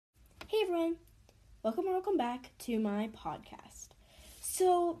welcome back to my podcast.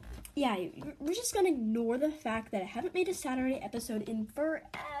 So, yeah, we're just gonna ignore the fact that I haven't made a Saturday episode in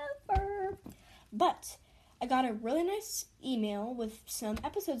forever. But I got a really nice email with some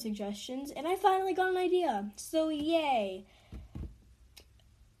episode suggestions, and I finally got an idea. So, yay!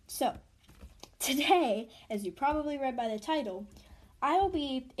 So, today, as you probably read by the title, I will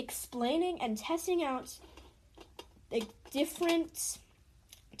be explaining and testing out the different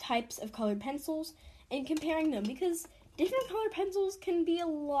types of colored pencils and comparing them, because different colored pencils can be a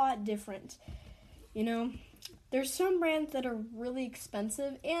lot different. You know, there's some brands that are really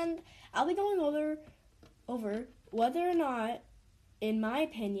expensive, and I'll be going over whether or not, in my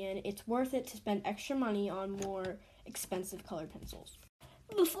opinion, it's worth it to spend extra money on more expensive colored pencils.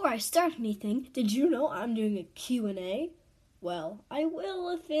 Before I start anything, did you know I'm doing a Q&A? Well, I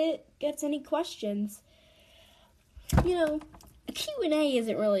will if it gets any questions. You know, a Q&A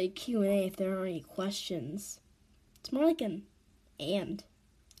isn't really a Q&A if there aren't any questions. It's more like an and.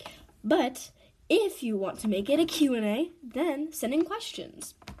 But if you want to make it a Q&A, then send in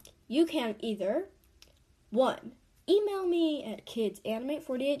questions. You can either, 1, email me at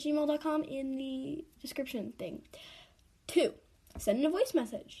kidsanimate48@gmail.com in the description thing. 2, send in a voice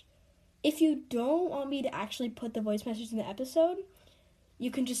message. If you don't want me to actually put the voice message in the episode, you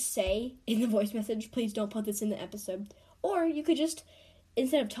can just say in the voice message, please don't put this in the episode. Or you could just,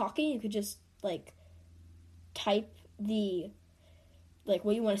 instead of talking, you could just, type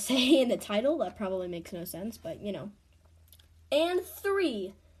what you want to say in the title. That probably makes no sense, but, you know. And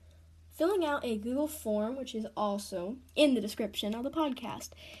 3, filling out a Google form, which is also in the description of the podcast.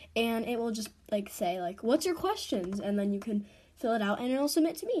 And it will just, say, what's your questions? And then you can fill it out, and it'll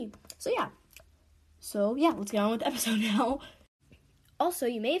submit to me. So, yeah, let's get on with the episode now. Also,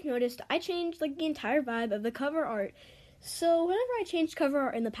 you may have noticed I changed, the entire vibe of the cover art. So, whenever I changed cover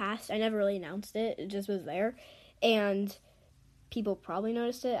art in the past, I never really announced it. It just was there. And people probably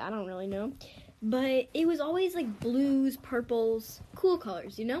noticed it. I don't really know. But it was always, blues, purples, cool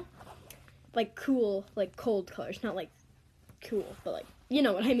colors, you know? Cool, cold colors. Not, cool, but, you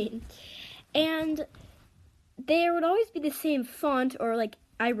know what I mean. And there would always be the same font, or,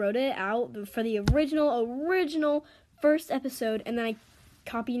 I wrote it out for the original first episode, and then I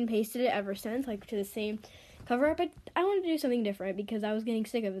copied and pasted it ever since, to the same cover art. But I wanted to do something different because I was getting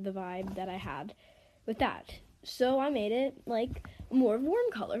sick of the vibe that I had with that. So I made it, more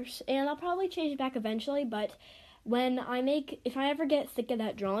warm colors, and I'll probably change it back eventually, but if I ever get sick of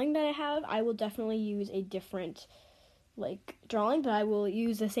that drawing that I have, I will definitely use a different, drawing, but I will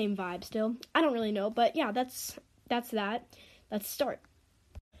use the same vibe still. I don't really know, but yeah, that's that. Let's start.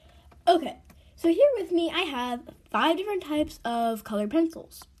 Okay, so here with me, I have 5 different types of colored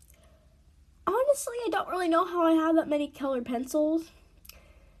pencils. Honestly, I don't really know how I have that many colored pencils,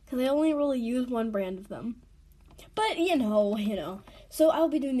 because I only really use one brand of them. But, you know. So I'll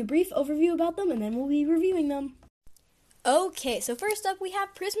be doing a brief overview about them, and then we'll be reviewing them. Okay, so first up, we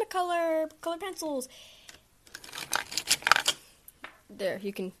have Prismacolor colored pencils. There,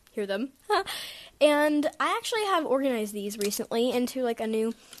 you can hear them. And I actually have organized these recently into, a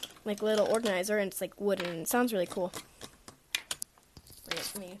new, little organizer, and it's, wooden, and it sounds really cool.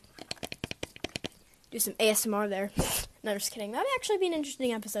 Let me do some ASMR there. No, just kidding. That would actually be an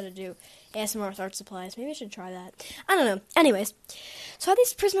interesting episode to do. ASMR with art supplies. Maybe I should try that. I don't know. Anyways, so I have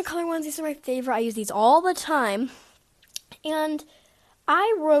these Prismacolor ones. These are my favorite. I use these all the time. And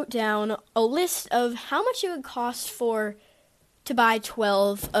I wrote down a list of how much it would cost to buy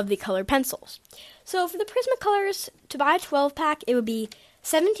 12 of the colored pencils. So for the Prismacolors, to buy a 12-pack, it would be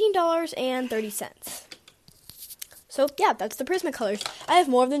 $17.30. So, yeah, that's the Prismacolors. I have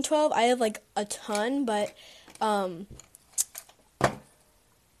more than 12. I have, a ton, but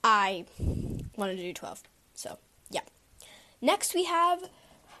I wanted to do 12. So, yeah. Next, we have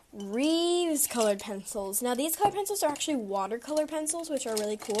Reeves colored pencils. Now, these colored pencils are actually watercolor pencils, which are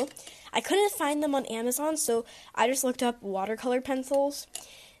really cool. I couldn't find them on Amazon, so I just looked up watercolor pencils,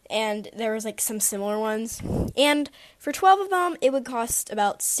 and there was, some similar ones. And for 12 of them, it would cost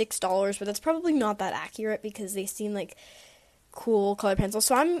about $6, but that's probably not that accurate because they seem like cool colored pencils.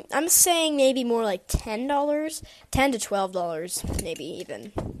 So I'm saying maybe more like $10, $10 to $12, maybe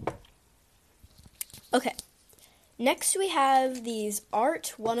even. Okay. Next, we have these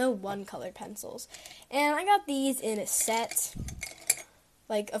Art 101 colored pencils. And I got these in a set,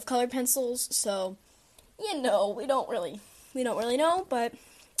 of colored pencils, so, we don't really know, but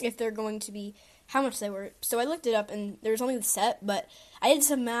if they're going to be, how much they were. So I looked it up, and there's only the set, but I did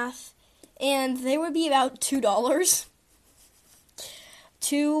some math, and they would be about $2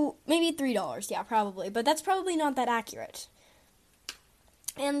 to maybe $3, yeah, probably, but that's probably not that accurate.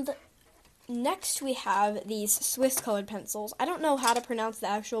 And next we have these Swiss colored pencils. I don't know how to pronounce the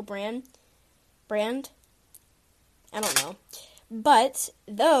actual brand. I don't know. But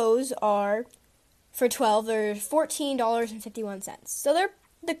those are for $12. They're $14.51. So they're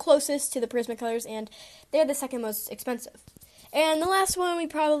the closest to the Prismacolors, and they're the second most expensive. And the last one, we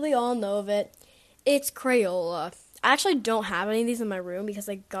probably all know of it. It's Crayola. I actually don't have any of these in my room because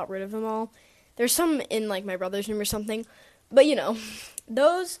I got rid of them all. There's some in, like, my brother's room or something. But,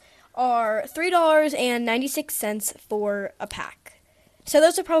 those are $3.96 for a pack. So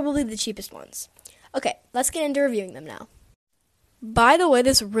those are probably the cheapest ones. Okay, let's get into reviewing them now. By the way,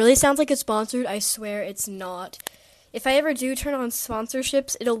 this really sounds like it's sponsored. I swear it's not. If I ever do turn on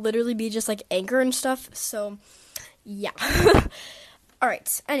sponsorships, it'll literally be just like Anchor and stuff. So, yeah.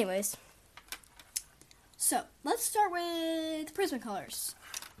 Alright, anyways. So, let's start with Prismacolors.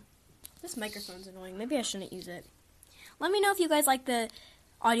 This microphone's annoying. Maybe I shouldn't use it. Let me know if you guys like the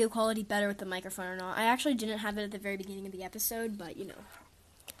audio quality better with the microphone or not. I actually didn't have it at the very beginning of the episode, but Okay,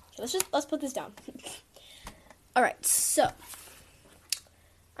 let's put this down. Alright, so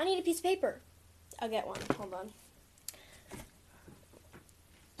I need a piece of paper. I'll get one. Hold on.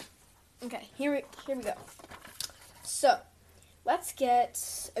 Okay, here we go. So, let's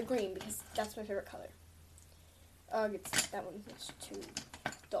get a green because that's my favorite color. That one is too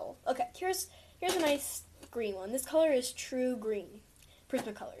dull. Okay, here's a nice green one. This color is True Green,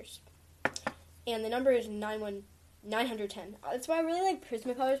 Prismacolors. And the number is 910. That's why I really like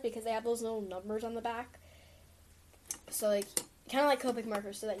Prismacolors, because they have those little numbers on the back. So, like, kind of like Copic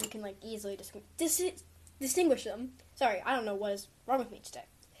markers, so that you can, like, easily distinguish them. Sorry, I don't know what is wrong with me today.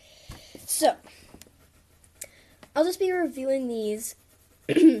 So, I'll just be reviewing these.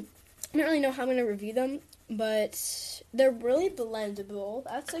 I don't really know how I'm going to review them, but they're really blendable.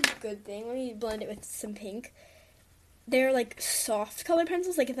 That's a good thing. Let me blend it with some pink. They're, like, soft colored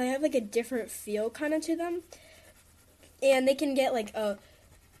pencils. Like, if they have, like, a different feel kind of to them. And they can get, like,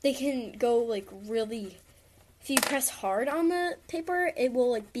 they can go, like, really, if you press hard on the paper, it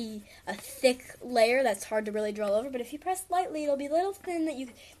will, like, be a thick layer that's hard to really draw over. But if you press lightly, it'll be a little thin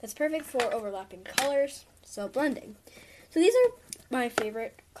that's perfect for overlapping colors. So, blending. So, these are my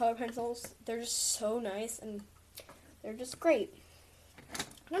favorite color pencils. They're just so nice, and they're just great. I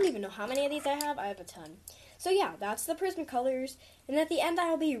don't even know how many of these I have. I have a ton. So, yeah, that's the Prismacolors. And at the end,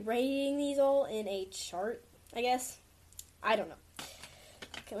 I'll be rating these all in a chart, I guess. I don't know.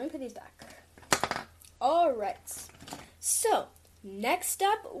 Okay, let me put these back. Alright. So, next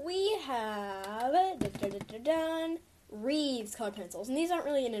up, we have Reeves color pencils. And these aren't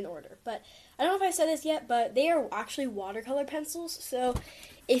really in an order, but I don't know if I said this yet, but they are actually watercolor pencils. So,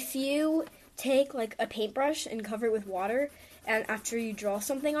 if you take, like, a paintbrush and cover it with water, and after you draw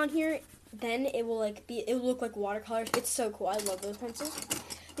something on here, then it will, like, it will look like watercolors. It's so cool. I love those pencils.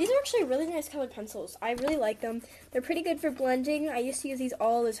 These are actually really nice colored pencils. I really like them. They're pretty good for blending. I used to use these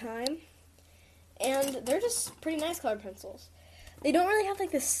all the time. And they're just pretty nice colored pencils. They don't really have,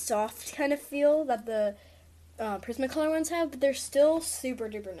 like, this soft kind of feel that the Prismacolor ones have, but they're still super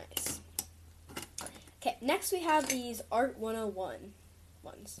duper nice. Okay, next we have these Art 101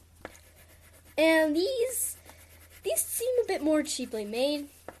 ones. And these seem a bit more cheaply made.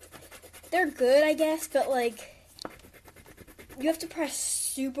 They're good, I guess, but, like, you have to press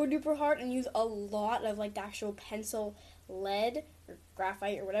super duper hard and use a lot of, like, the actual pencil lead or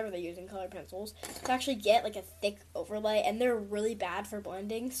graphite or whatever they use in colored pencils to actually get, like, a thick overlay, and they're really bad for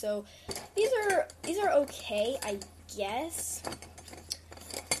blending. So these are okay, I guess.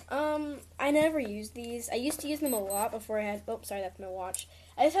 I never used these. I used to use them a lot before I had. Oh, sorry, that's my watch.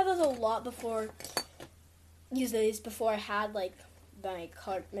 I just had those a lot before. Use these before I had, like, my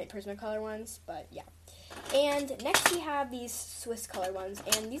Prismacolor ones, but yeah. And next we have these Swiss color ones,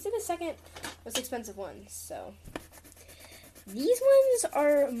 and these are the second most expensive ones. So these ones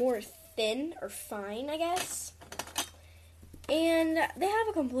are more thin or fine, I guess. And they have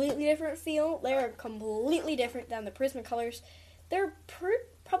a completely different feel. They're completely different than the Prismacolors. They're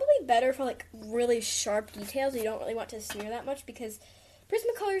probably better for, like, really sharp details. You don't really want to smear that much, because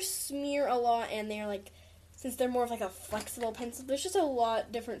Prismacolors smear a lot, and they're, like, since they're more of, like, a flexible pencil, there's just a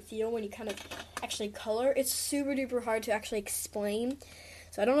lot different feel when you kind of actually color. It's super duper hard to actually explain.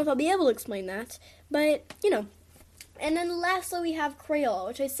 So I don't know if I'll be able to explain that, but, And then lastly, we have Crayola,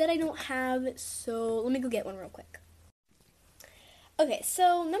 which I said I don't have, so let me go get one real quick. Okay,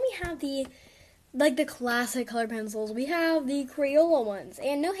 so then we have the classic color pencils. We have the Crayola ones,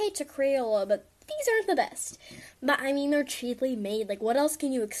 and no hate to Crayola, but these aren't the best. But, I mean, they're cheaply made. Like, what else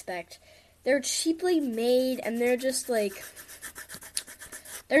can you expect? They're cheaply made, and they're just, like,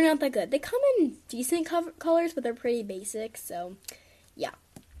 they're not that good. They come in decent colors, but they're pretty basic, so, yeah.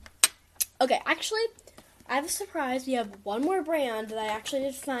 Okay, actually, I have a surprise. We have one more brand that I actually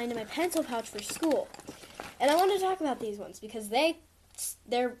did find in my pencil pouch for school. And I wanted to talk about these ones because they're just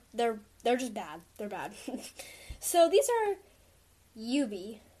bad. They're bad. So these are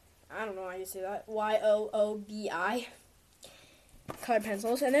Yoobi. I don't know how you say that. Yoobi colored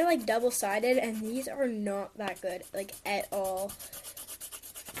pencils, and they're like double-sided, and these are not that good, like at all.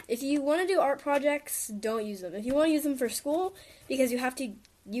 If you want to do art projects, don't use them. If you want to use them for school, because you have to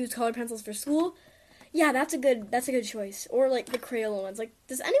use colored pencils for school, yeah, that's a good choice. Or like the Crayola ones. Like,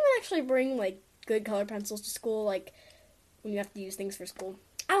 does anyone actually bring like good colored pencils to school? Like when you have to use things for school?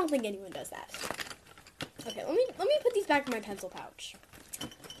 I don't think anyone does that. Okay, let me put these back in my pencil pouch.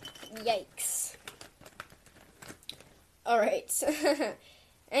 Yikes. Alright.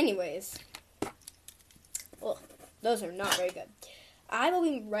 Anyways. Well, those are not very good. I will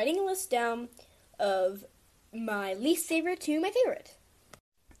be writing a list down of my least favorite to my favorite.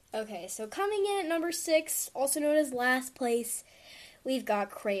 Okay, so coming in at number 6, also known as last place, we've got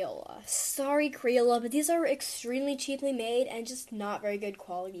Crayola. Sorry, Crayola, but these are extremely cheaply made and just not very good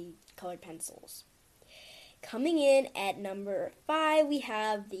quality colored pencils. Coming in at number 5, we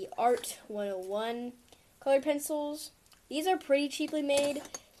have the Art 101 colored pencils. These are pretty cheaply made,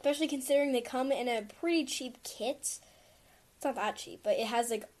 especially considering they come in a pretty cheap kit. It's not that cheap, but it has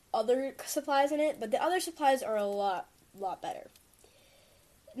like other supplies in it, but the other supplies are a lot better.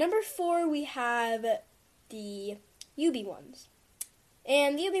 Number 4, we have the Yoobi ones.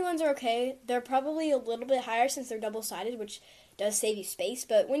 And the Yoobi ones are okay. They're probably a little bit higher since they're double-sided, which does save you space,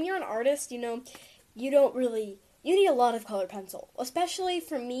 but when you're an artist, you need a lot of colored pencil. Especially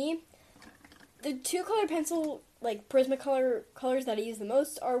for me, the 2 colored pencil, like Prismacolor colors that I use the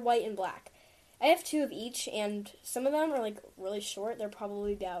most are white and black. I have 2 of each, and some of them are like really short. They're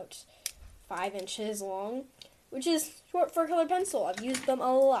probably about 5 inches long, which is short for a colored pencil. I've used them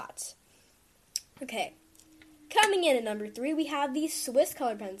a lot. Okay, coming in at number 3, we have these Swiss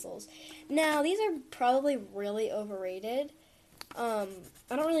colored pencils. Now, these are probably really overrated. I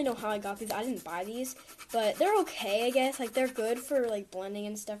don't really know how I got these. I didn't buy these, but they're okay, I guess. Like, they're good for, like, blending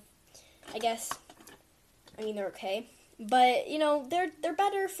and stuff, I guess. I mean, they're okay. But, they're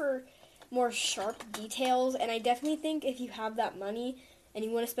better for more sharp details, and I definitely think if you have that money and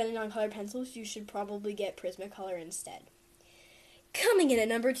you want to spend it on colored pencils, you should probably get Prismacolor instead. Coming in at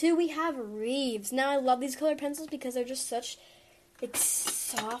number 2, we have Reeves. Now, I love these colored pencils because they're just such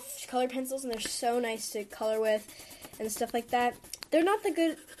soft colored pencils, and they're so nice to color with and stuff like that. They're not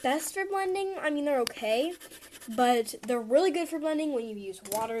the best for blending. I mean, they're okay, but they're really good for blending when you use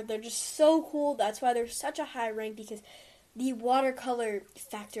water. They're just so cool. That's why they're such a high rank, because the watercolor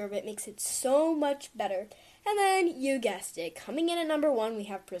factor of it makes it so much better. And then, you guessed it, coming in at number 1, we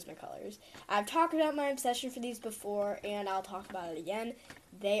have Prismacolors. I've talked about my obsession for these before, and I'll talk about it again.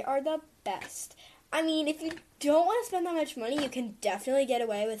 They are the best. I mean, if you don't want to spend that much money, you can definitely get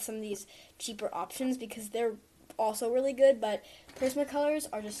away with some of these cheaper options because they're also really good, but Prismacolors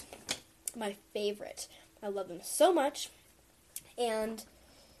are just my favorite. I love them so much, and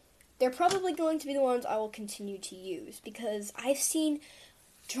they're probably going to be the ones I will continue to use because I've seen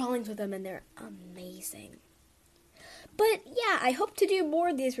drawings with them and they're amazing. But yeah, I hope to do more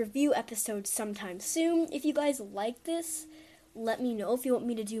of these review episodes sometime soon. If you guys like this, let me know if you want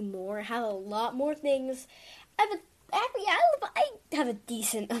me to do more. I have a lot more things. I have a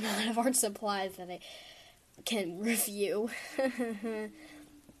decent amount of art supplies that I can review.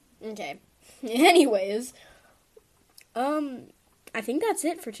 Okay. Anyways, I think that's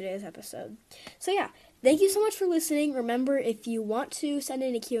it for today's episode. So yeah, thank you so much for listening. Remember, if you want to send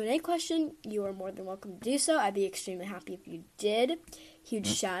in a Q&A question, you are more than welcome to do so. I'd be extremely happy if you did. Huge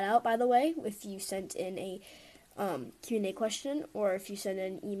shout out, by the way, if you sent in a Q&A question, or if you send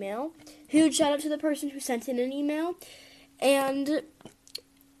in an email. Huge shout out to the person who sent in an email. And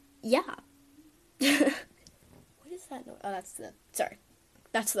yeah. What is that noise? Oh,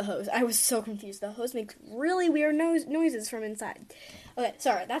 that's the hose. I was so confused. The hose makes really weird noises from inside. Okay,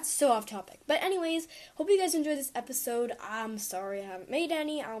 sorry, that's so off topic. But anyways, hope you guys enjoyed this episode. I'm sorry I haven't made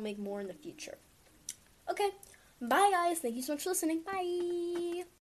any. I'll make more in the future. Okay, bye guys. Thank you so much for listening. Bye.